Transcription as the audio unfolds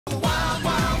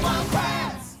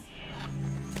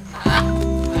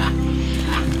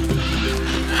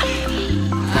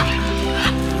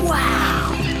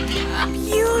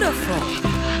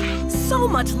beautiful. So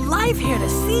much life here to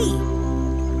see.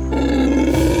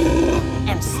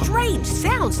 And strange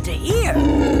sounds to hear.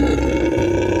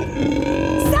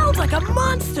 Sounds like a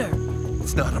monster.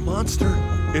 It's not a monster.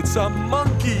 It's a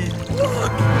monkey.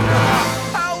 Look!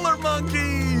 Howler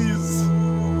monkeys!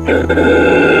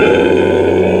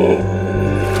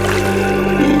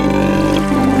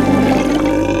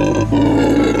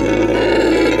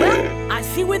 Well, I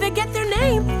see where they get their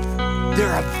name.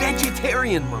 They're a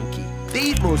vegetarian monkey. They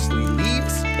eat mostly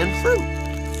leaves and fruit.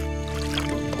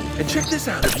 And check this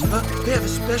out, Eva. They have a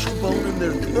special bone in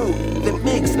their throat that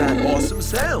makes that awesome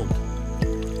sound.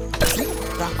 See?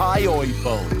 The hyoid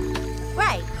bone.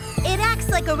 Right. It acts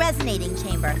like a resonating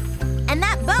chamber. And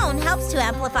that bone helps to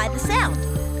amplify the sound,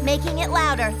 making it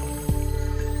louder.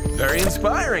 Very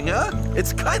inspiring, huh?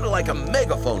 It's kind of like a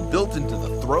megaphone built into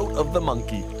the throat of the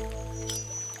monkey.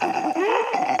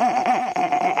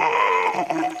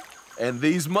 And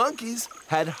these monkeys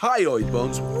had hyoid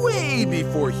bones way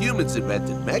before humans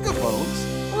invented megaphones.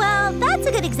 Well, that's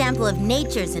a good example of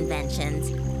nature's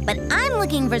inventions. But I'm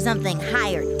looking for something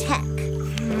higher tech.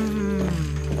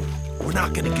 We're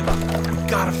not gonna give up. We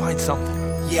gotta find something.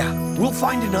 Yeah, we'll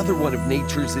find another one of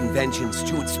nature's inventions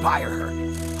to inspire her.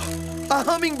 A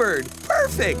hummingbird,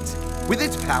 perfect! With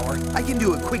its power, I can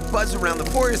do a quick buzz around the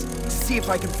forest to see if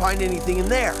I can find anything in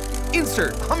there.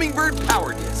 Insert hummingbird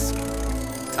power disc.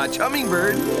 Touch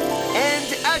hummingbird,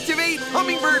 and activate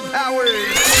hummingbird power.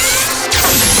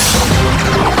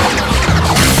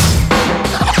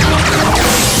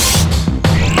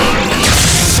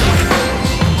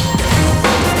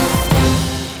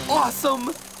 Awesome!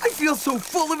 I feel so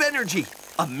full of energy.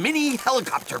 A mini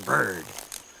helicopter bird.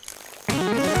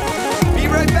 Be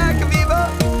right back, Aviva!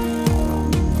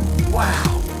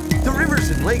 Wow, the rivers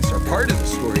and lakes are part of the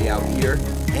story out here,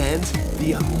 and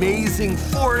the amazing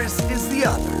forest is the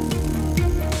other.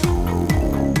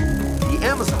 The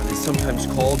Amazon is sometimes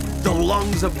called the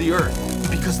lungs of the earth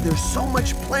because there's so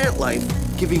much plant life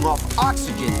giving off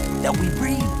oxygen that we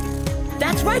breathe.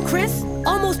 That's right, Chris.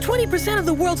 Almost 20% of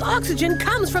the world's oxygen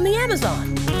comes from the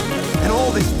Amazon. And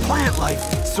all this plant life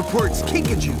supports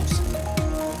kinkajous,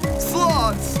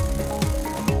 sloths,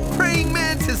 praying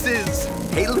mantises,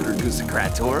 hey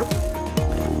Lurgusakratorum,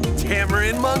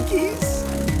 tamarin monkeys,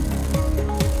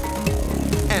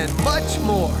 and much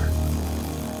more.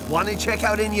 Want to check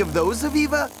out any of those,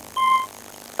 Aviva?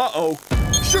 Uh-oh,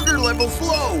 sugar level's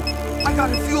low. I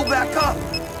gotta fuel back up.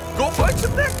 Go find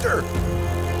some nectar.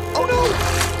 Oh no,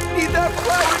 need that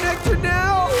flower nectar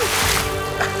now.